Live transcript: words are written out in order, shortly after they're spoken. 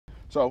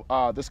So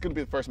this is gonna be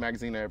the first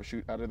magazine I ever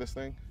shoot out of this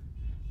thing.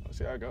 Let's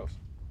see how it goes.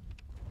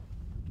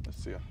 Let's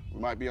see.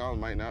 We might be on,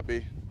 might not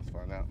be. Let's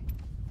find out.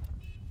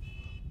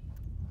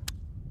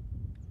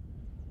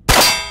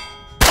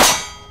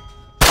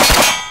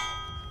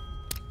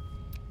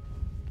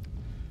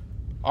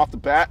 Off the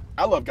bat,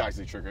 I love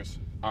Geisley triggers.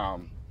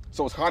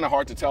 So it's kind of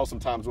hard to tell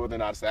sometimes whether or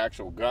not it's the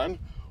actual gun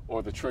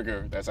or the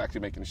trigger that's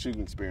actually making the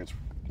shooting experience,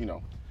 you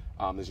know,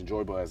 as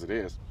enjoyable as it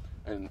is.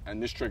 And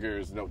this trigger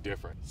is no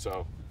different.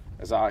 So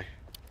as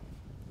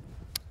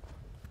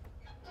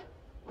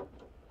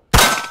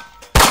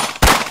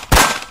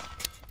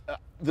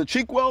the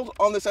cheek weld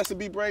on this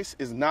S&B brace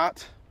is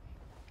not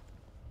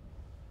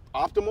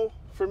optimal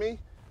for me.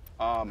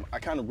 I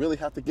kind of really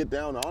have to get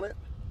down on it.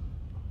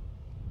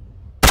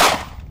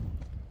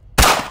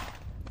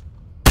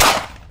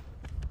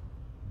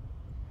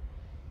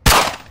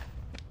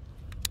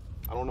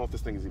 I don't know if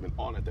this thing is even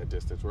on at that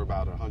distance. We're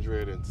about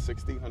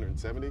 160,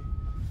 170,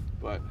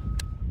 but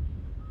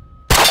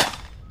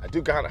I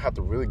do kind of have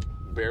to really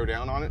bear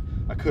down on it.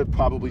 I could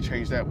probably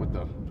change that with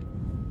the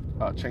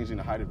changing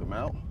the height of the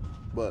mount,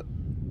 but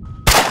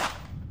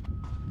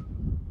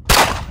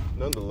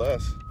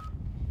nonetheless,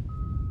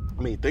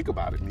 I mean, think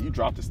about it. I mean, you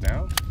drop this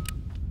down,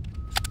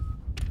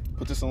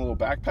 put this in a little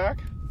backpack.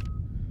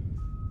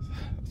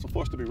 It's a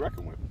force to be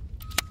reckoned with.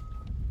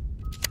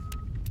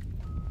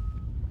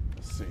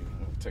 Let's see.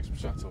 Take some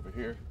shots over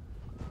here.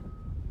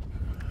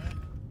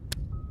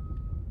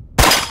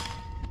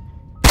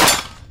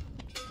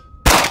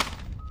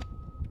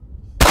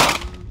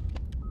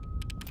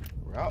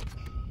 We're out.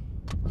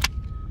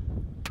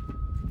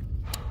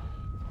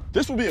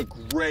 This will be a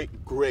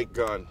great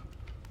gun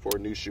for a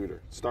new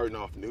shooter.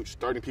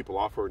 Starting people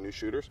off for new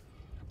shooters.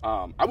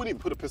 I wouldn't even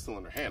put a pistol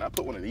in their hand. I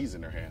put one of these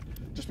in their hand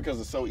just because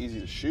it's so easy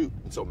to shoot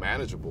and so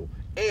manageable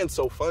and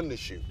so fun to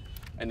shoot.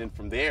 And then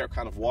from there,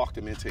 kind of walk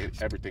them into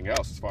everything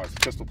else as far as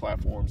pistol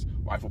platforms,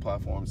 rifle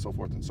platforms, so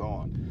forth and so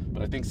on.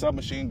 But I think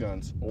submachine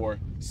guns or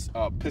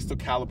pistol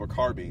caliber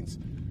carbines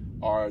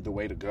are the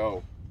way to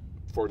go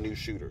for new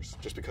shooters,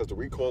 just because the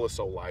recoil is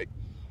so light.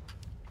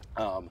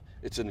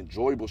 It's an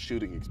enjoyable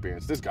shooting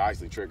experience. This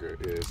Geisley trigger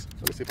is,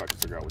 let me see if I can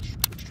figure out which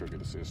trigger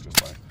this is,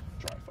 just by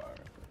dry fire.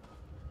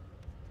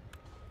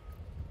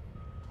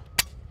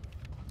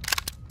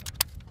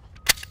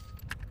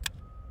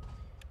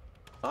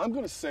 I'm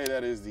going to say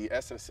that is the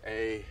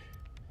SSA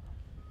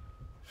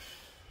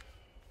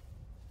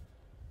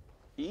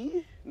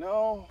E?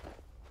 No,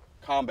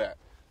 Combat.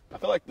 I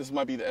feel like this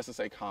might be the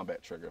SSA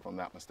Combat trigger, if I'm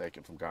not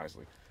mistaken, from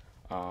Geisley.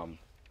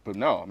 But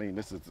no, I mean,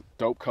 this is a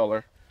dope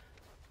color.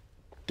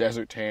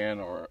 Desert tan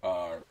or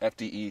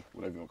FDE,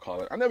 whatever you want to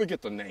call it. I never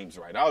get the names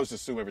right. I always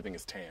assume everything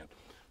is tan.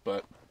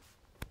 But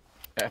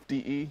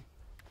FDE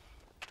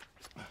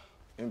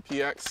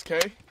Mpx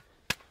K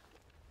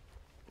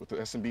with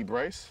the S&B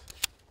brace.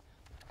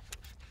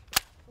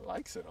 I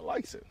likes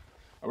it.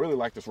 I really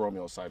like this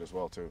Romeo sight as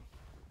well too.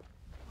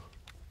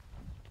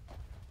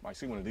 Might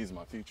see one of these in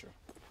my future.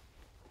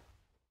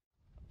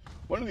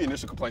 One of the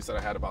initial complaints that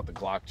I had about the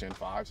Glock Gen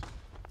 5s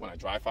when I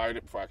dry fired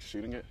it before actually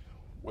shooting it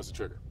was the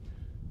trigger.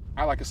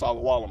 I like a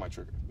solid wall on my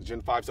trigger. The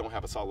Gen 5s don't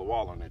have a solid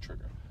wall on their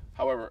trigger.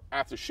 However,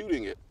 after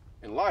shooting it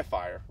in live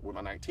fire with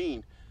my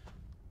 19,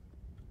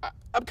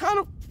 I'm kind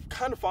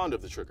of fond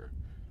of the trigger.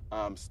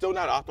 Still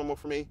not optimal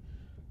for me.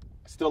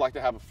 I still like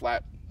to have a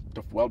flat,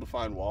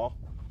 well-defined wall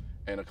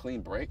and a clean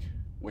break,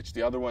 which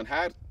the other one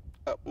had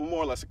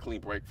more or less a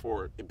clean break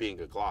for it being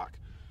a Glock.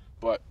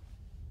 But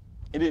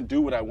it didn't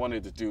do what I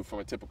wanted to do from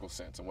a typical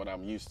sense and what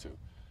I'm used to.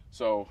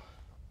 So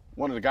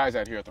one of the guys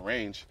out here at the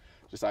range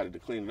decided to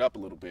clean it up a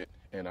little bit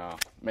and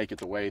make it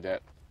the way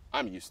that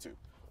I'm used to.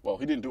 Well,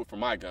 he didn't do it for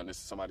my gun. This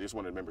is somebody, just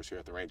one of the members here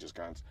at the range's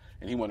guns,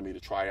 and he wanted me to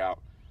try out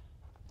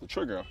the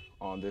trigger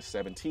on this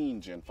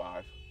 17 Gen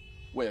 5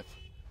 with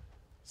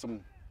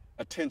some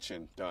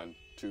attention done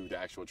to the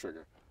actual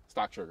trigger,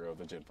 stock trigger of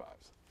the Gen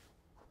 5s.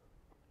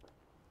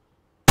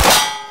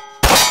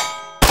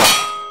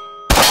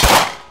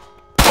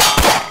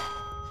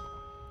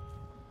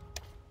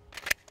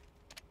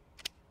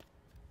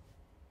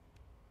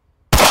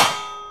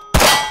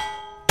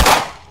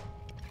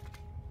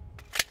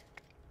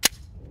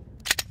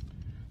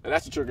 And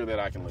that's the trigger that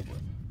I can live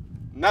with.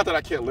 Not that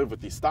I can't live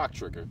with the stock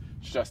trigger,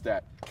 it's just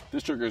that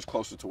this trigger is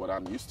closer to what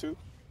I'm used to.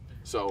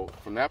 So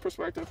from that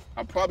perspective,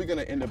 I'm probably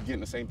gonna end up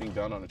getting the same thing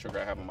done on the trigger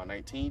I have on my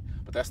 19,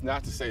 but that's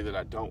not to say that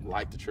I don't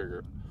like the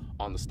trigger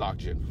on the stock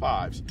Gen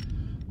 5s.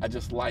 I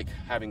just like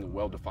having a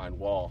well-defined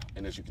wall.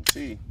 And as you can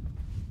see,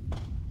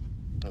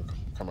 I'll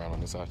come around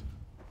on this side.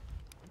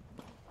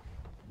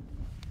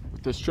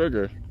 With this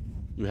trigger,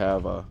 you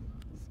have a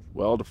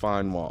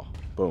well-defined wall.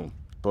 Boom,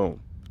 boom,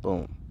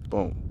 boom,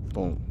 boom,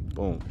 boom,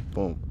 boom,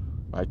 boom,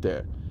 right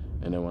there.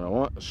 And then when I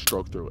want, a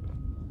stroke through it,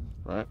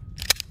 right?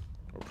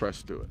 Or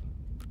press through it.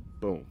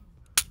 Boom.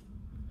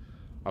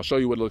 I'll show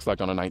you what it looks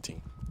like on a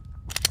 19.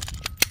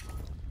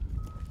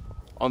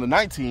 On the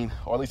 19,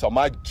 or at least on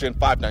my Gen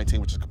 5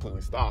 19, which is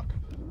completely stock,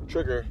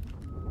 trigger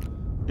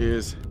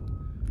is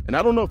And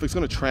I don't know if it's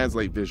gonna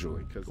translate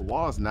visually because the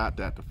wall is not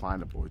that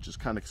definable. It just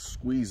kind of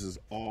squeezes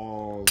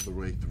all the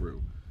way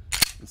through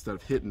instead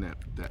of hitting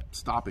that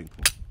stopping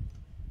point.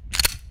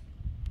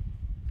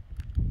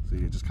 See,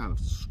 it just kind of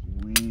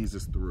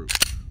squeezes through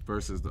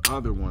versus the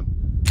other one,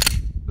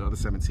 the other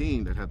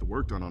 17 that had the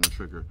work done on the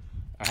trigger,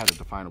 I had a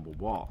definable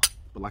wall.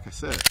 But like I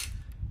said,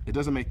 it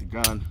doesn't make the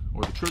gun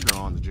or the trigger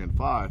on the Gen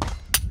 5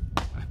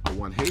 a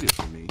one-hated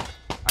for me.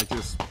 I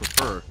just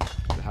prefer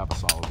to have a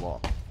solid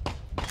wall.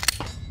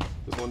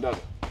 This one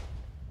doesn't.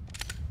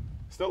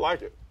 Still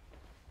like it,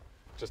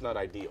 just not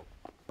ideal.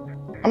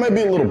 I may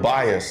be a little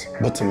biased,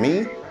 but to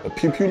me, the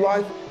pew pew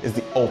life is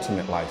the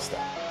ultimate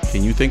lifestyle.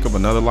 Can you think of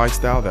another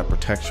lifestyle that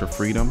protects your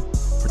freedom,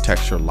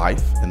 protects your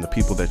life and the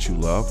people that you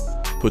love,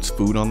 puts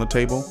food on the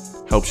table,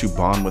 helps you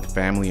bond with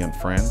family and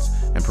friends,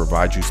 and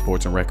provides you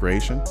sports and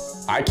recreation?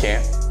 I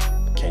can't.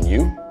 Can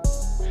you?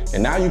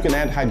 And now you can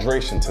add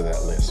hydration to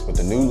that list with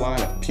the new line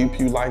of Pew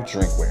Pew Life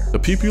drinkware. The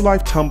Pew Pew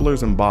Life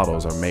tumblers and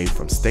bottles are made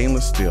from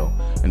stainless steel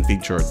and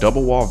feature a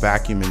double wall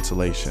vacuum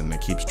insulation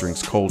that keeps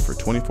drinks cold for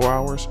 24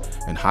 hours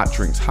and hot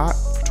drinks hot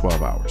for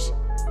 12 hours.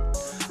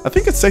 I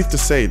think it's safe to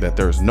say that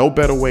there is no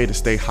better way to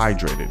stay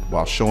hydrated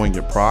while showing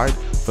your pride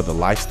for the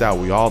lifestyle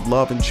we all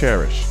love and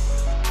cherish.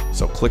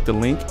 So click the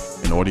link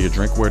and order your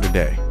drinkware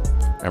today.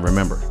 And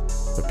remember,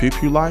 the Pew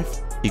Pew Life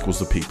equals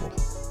the people.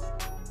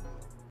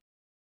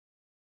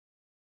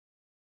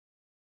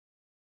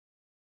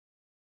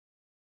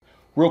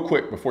 Real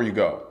quick before you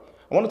go,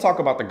 I want to talk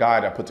about the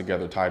guide I put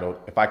together titled,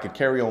 If I Could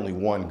Carry Only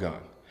One Gun.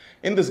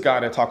 In this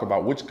guide, I talk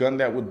about which gun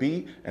that would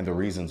be and the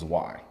reasons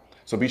why.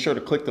 So be sure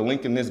to click the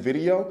link in this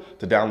video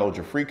to download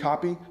your free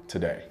copy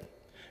today.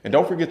 And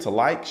don't forget to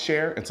like,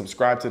 share, and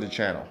subscribe to the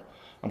channel.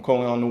 I'm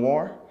Colion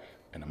Noir,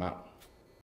 and I'm out.